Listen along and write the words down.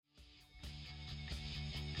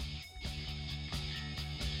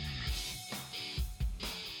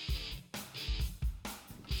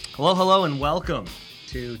Hello, and welcome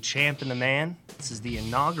to Champ and the Man. This is the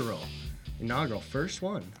inaugural first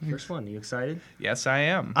one. You excited? Yes, I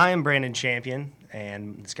am. I am Brandon Champion,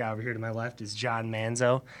 and this guy over here to my left is John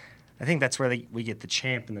Manzo. I think that's where we get the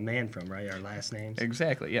Champ and the Man from, right? Our last names.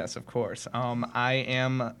 Exactly. Yes, of course. I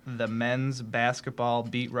am the men's basketball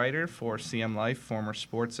beat writer for CM Life, former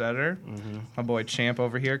sports editor. Mm-hmm. My boy Champ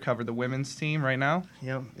over here covered the women's team right now.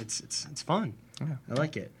 Yeah, it's fun. Yeah. I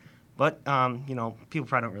like it. But, people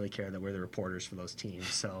probably don't really care that we're the reporters for those teams.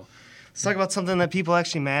 So let's talk about something that people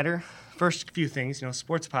actually matter. First few things,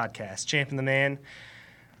 sports podcast, Champ and the Man,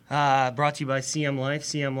 brought to you by CM Life,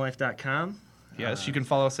 cmlife.com. Yes, you can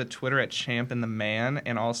follow us at Twitter at champandtheman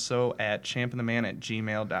and also at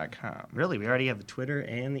champandtheman@gmail.com. Really? We already have the Twitter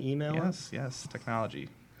and the email? Yes, technology.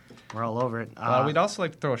 We're all over it. We'd also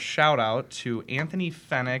like to throw a shout-out to Anthony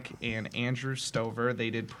Fennick and Andrew Stover. They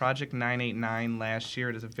did Project 989 last year.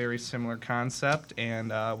 It is a very similar concept,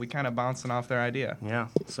 and we kind of bouncing off their idea. Yeah,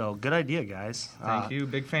 so good idea, guys. Thank you.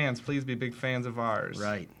 Big fans. Please be big fans of ours.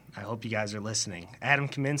 Right. I hope you guys are listening. Adam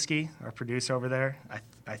Kaminsky, our producer over there,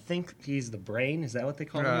 I think he's the brain. Is that what they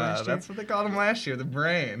called him last year? That's what they called him last year, the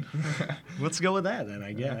brain. Let's go with that then,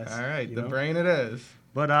 I guess. All right, the brain it is.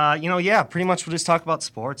 But, pretty much we'll just talk about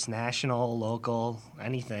sports, national, local,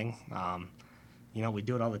 anything. We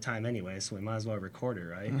do it all the time anyway, so we might as well record it,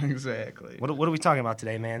 right? Exactly. What are we talking about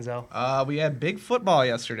today, Manzo? We had big football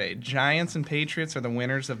yesterday. Giants and Patriots are the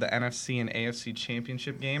winners of the NFC and AFC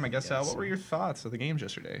championship game. I guess, Yes. What were your thoughts of the games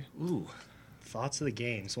yesterday? Ooh, thoughts of the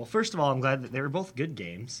games. Well, first of all, I'm glad that they were both good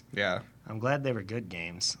games. Yeah. I'm glad they were good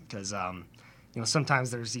games because,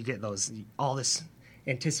 sometimes you get all this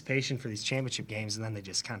anticipation for these championship games, and then they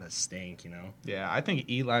just kind of stink, Yeah, I think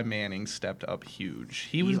Eli Manning stepped up huge.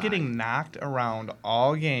 He was Eli. getting knocked around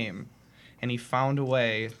all game, and he found a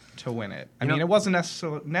way to win it. I mean, it wasn't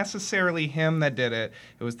necessarily him that did it.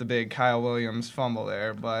 It was the big Kyle Williams fumble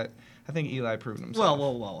there, but I think Eli proved himself.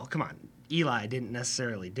 Well, come on. Eli didn't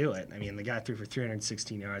necessarily do it. I mean, the guy threw for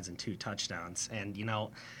 316 yards and 2 touchdowns, and,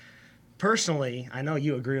 personally, I know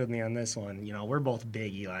you agree with me on this one. We're both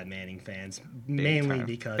big Eli Manning fans, mainly time.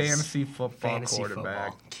 because Fantasy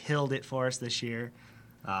football. Killed it for us this year.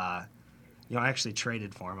 I actually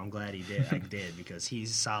traded for him. I'm glad he did. I did because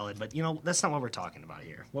he's solid. But that's not what we're talking about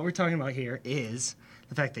here. What we're talking about here is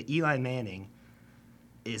the fact that Eli Manning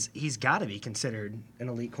he's got to be considered an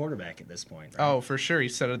elite quarterback at this point. Right? Oh, for sure. He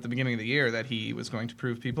said at the beginning of the year that he was going to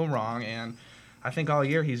prove people wrong, and I think all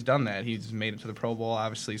year he's done that. He's made it to the Pro Bowl.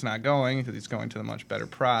 Obviously, he's not going because he's going to the much better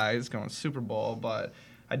prize, going to Super Bowl. But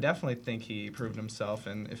I definitely think he proved himself.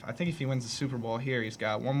 And if he wins the Super Bowl here, he's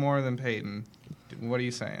got one more than Peyton. What are you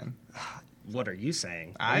saying? What are you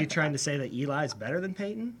saying? Are you trying to say that Eli's better than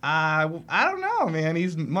Peyton? I don't know, man.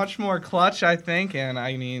 He's much more clutch, I think. And,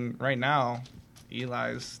 I mean, right now,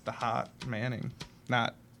 Eli's the hot Manning.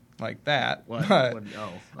 Not like that. What? Okay.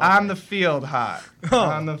 On the field hot.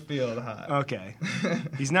 On the field hot. Okay.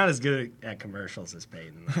 He's not as good at commercials as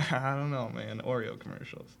Peyton. I don't know, man. Oreo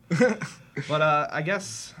commercials. But I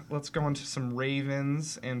guess let's go into some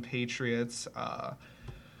Ravens and Patriots. What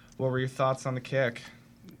were your thoughts on the kick?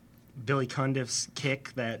 Billy Cundiff's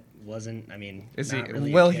kick that wasn't,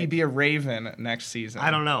 Will he be a Raven next season?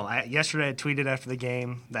 I don't know. Yesterday I tweeted after the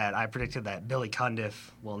game that I predicted that Billy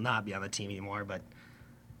Cundiff will not be on the team anymore, but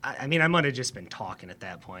I might have just been talking at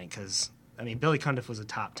that point because, Billy Cundiff was a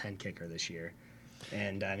top 10 kicker this year.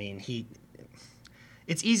 And,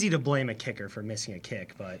 it's easy to blame a kicker for missing a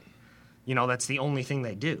kick, but, that's the only thing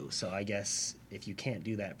they do. So I guess if you can't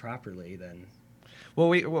do that properly, then... Well,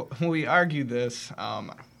 we argued this.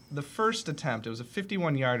 The first attempt, it was a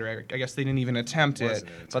 51-yarder. I guess they didn't even attempt it,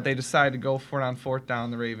 but they decided to go for it on fourth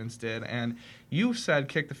down. The Ravens did, and you said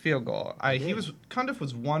kick the field goal. Cundiff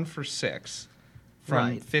was 1 for 6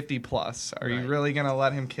 from 50 plus. Are you really gonna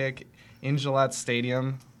let him kick in Gillette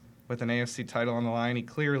Stadium with an AFC title on the line? He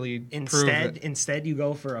clearly proved it. Instead, you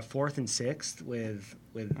go for a 4th and 6 with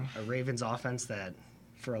a Ravens offense that,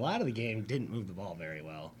 for a lot of the game, didn't move the ball very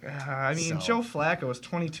well. Joe Flacco was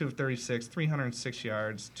 22 of 36, 306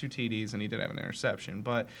 yards, 2 TDs, and he did have an interception.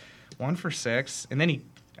 But 1 for 6, and then he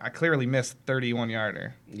clearly missed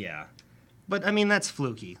 31-yarder. Yeah. But, that's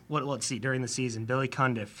fluky. Let's see. During the season, Billy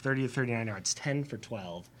Cundiff, 30 to 39 yards, 10 for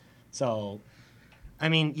 12. So,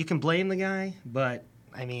 you can blame the guy, but,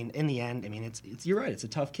 in the end, it's you're right. It's a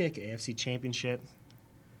tough kick, AFC Championship.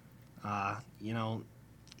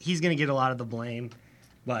 He's going to get a lot of the blame.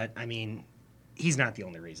 But, he's not the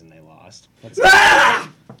only reason they lost.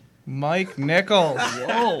 Mike Nichols.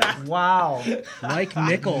 Whoa. Wow. Mike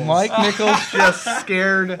Nichols. Mike Nichols just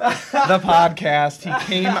scared the podcast. He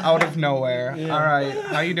came out of nowhere. Yeah. All right.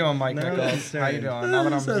 How you doing, Mike No, Nichols? sir. How you doing? Now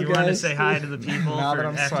that What's up, You want to guys? say hi to the people? Now that for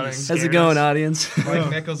I'm after you sweating. scared How's it going, us? audience? Mike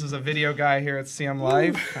Nichols is a video guy here at CM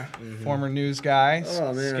Life, former news guy.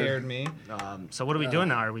 Oh, man. Scared me. So what are we doing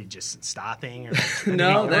now? Are we just stopping? Or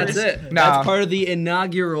No, that's it. No. That's part of the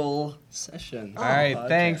inaugural session. All right. Podcast.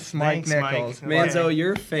 Thanks, Mike Thanks, Mike. Nichols. Manzo,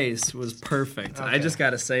 your face was perfect. I Okay. just got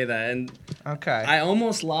to say that. And Okay. I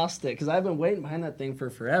almost lost it because I've been waiting behind that thing for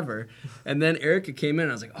forever. And then Erica came in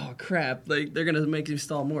and I was like, oh, crap. Like, they're going to make me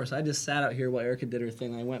stall more. So I just sat out here while Erica did her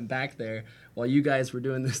thing. I went back there while you guys were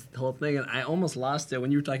doing this whole thing. And I almost lost it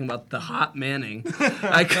when you were talking about the hot Manning.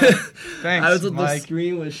 I could. Thanks, I was, the Mike.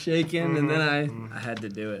 screen was shaking, and then I had to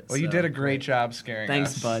do it. Well, you so. did a great job scaring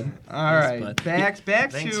Thanks, us. bud. All Thanks, right, bud. back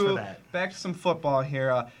Thanks for that. back to some football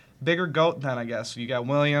here. Bigger goat then, I guess. You got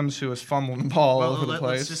Williams, who was fumbling the ball all over the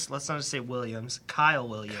place. Let's not just say Williams. Kyle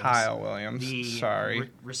Williams. Kyle Williams. The Sorry.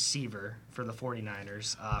 receiver for the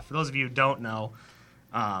 49ers. For those of you who don't know,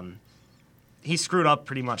 he screwed up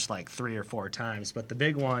pretty much like 3 or 4 times, but the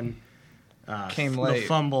big one Came the late.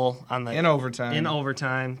 fumble on the In overtime. In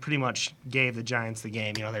overtime, pretty much gave the Giants the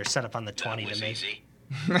game. You know, they're set up on the 20 to make.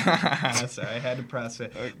 Sorry, I had to press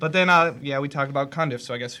it. But then, we talked about Cundiff,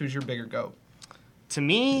 so I guess who's your bigger goat? To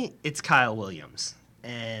me, it's Kyle Williams,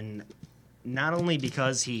 and not only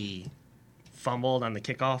because he fumbled on the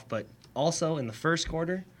kickoff, but also in the first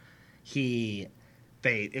quarter,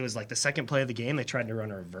 it was like the second play of the game. They tried to run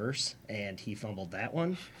a reverse, and he fumbled that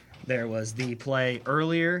one. There was the play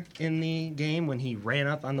earlier in the game when he ran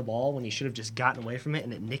up on the ball when he should have just gotten away from it,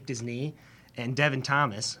 and it nicked his knee. And Devin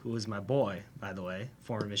Thomas, who was my boy, by the way,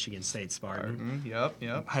 former Michigan State Spartan,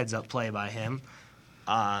 Yep. heads up play by him,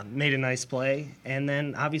 made a nice play, and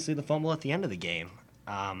then obviously the fumble at the end of the game.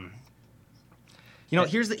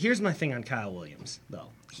 Here's my thing on Kyle Williams, though.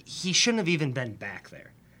 He shouldn't have even been back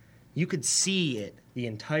there. You could see it the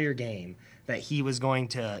entire game that he was going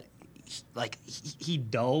to, he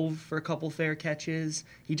dove for a couple fair catches.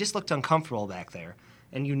 He just looked uncomfortable back there.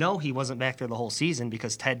 And you know he wasn't back there the whole season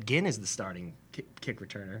because Ted Ginn is the starting punt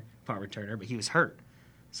returner, but he was hurt.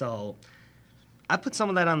 So I put some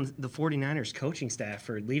of that on the 49ers coaching staff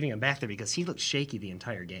for leaving him back there because he looked shaky the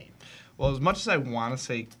entire game. Well, as much as I want to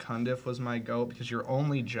say Cundiff was my goat, because your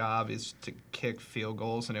only job is to kick field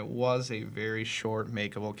goals, and it was a very short,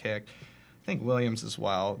 makeable kick. I think Williams as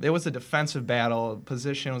well. It was a defensive battle.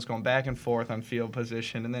 Position was going back and forth on field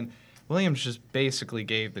position, and then Williams just basically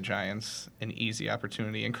gave the Giants an easy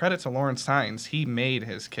opportunity. And credit to Lawrence Hines, he made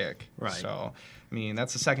his kick. Right. So, I mean,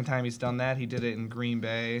 that's the second time he's done that. He did it in Green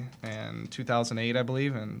Bay in 2008, I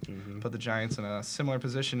believe, and put the Giants in a similar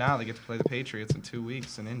position now. They get to play the Patriots in 2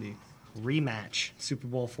 weeks in Indy. Rematch, Super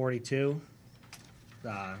Bowl 42.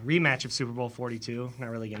 Rematch of Super Bowl 42. Not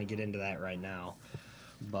really going to get into that right now.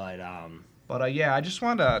 But I just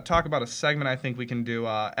wanted to talk about a segment I think we can do.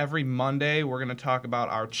 Every Monday, we're going to talk about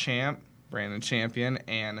our champ, Brandon Champion,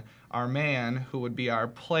 and our man, who would be our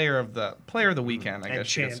player of the weekend, I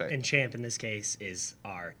guess you could say. And champ in this case is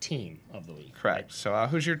our team of the week. Correct. So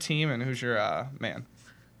who's your team and who's your man?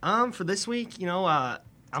 For this week,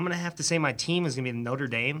 I'm going to have to say my team is going to be the Notre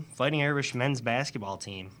Dame Fighting Irish men's basketball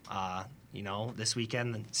team. This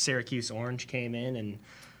weekend, the Syracuse Orange came in and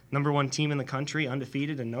number 1 team in the country,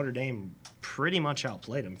 undefeated, and Notre Dame pretty much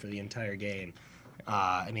outplayed them for the entire game.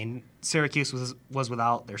 Syracuse was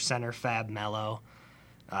without their center, Fab Melo.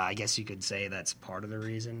 I guess you could say that's part of the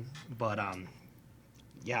reason. But,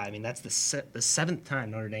 that's the 7th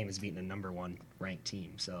time Notre Dame has beaten a number 1 ranked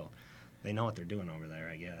team. So they know what they're doing over there,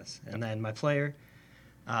 I guess. And then my player,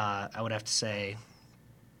 I would have to say,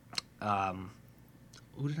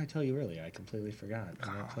 who did I tell you earlier? I completely forgot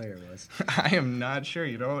who my player was. I am not sure.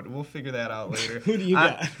 You know what? We'll figure that out later. Who do you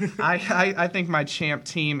got? I think my champ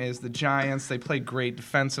team is the Giants. They played great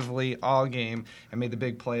defensively all game and made the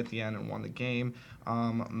big play at the end and won the game.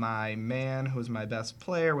 My man, who's my best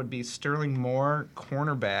player, would be Sterling Moore,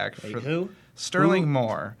 cornerback. Wait, who? Sterling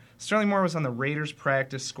Moore. Sterling Moore was on the Raiders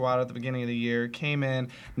practice squad at the beginning of the year, came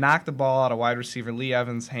in, knocked the ball out of wide receiver Lee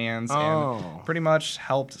Evans' hands, and pretty much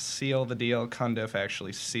helped seal the deal. Cundiff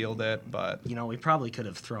actually sealed it, but... we probably could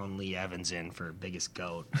have thrown Lee Evans in for biggest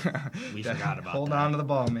goat. We forgot about Hold that. on to the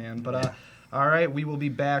ball, man. But, all right, we will be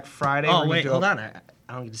back Friday. Oh, wait, hold on. I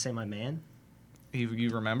don't get to say my man?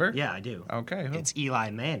 You remember? Yeah, I do. Okay. Who? It's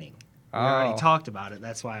Eli Manning. We Oh. already talked about it.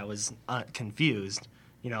 That's why I was confused.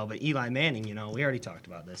 But Eli Manning, we already talked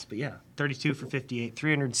about this. But, yeah, 32 for 58,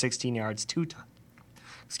 316 yards, 2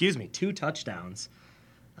 touchdowns.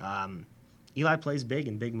 Eli plays big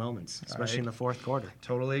in big moments, especially in the fourth quarter.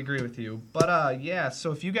 Totally agree with you. But, yeah,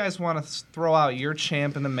 so if you guys want to throw out your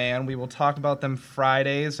champ and the man, we will talk about them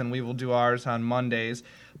Fridays, and we will do ours on Mondays.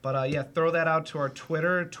 But, yeah, throw that out to our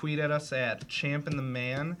Twitter. Tweet at us at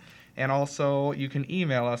champandtheman. And also, you can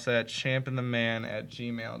email us at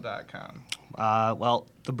champandtheman@gmail.com. Well,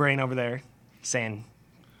 the brain over there saying...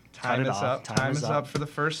 Time is up. Time is up for the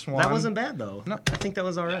first one. That wasn't bad, though. No. I think that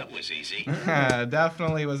was all right. That was easy.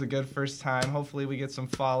 Definitely was a good first time. Hopefully we get some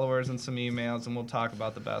followers and some emails, and we'll talk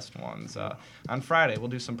about the best ones. On Friday, we'll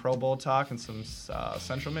do some Pro Bowl talk and some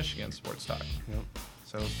Central Michigan sports talk. Yep.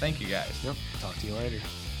 So thank you, guys. Yep. Talk to you later.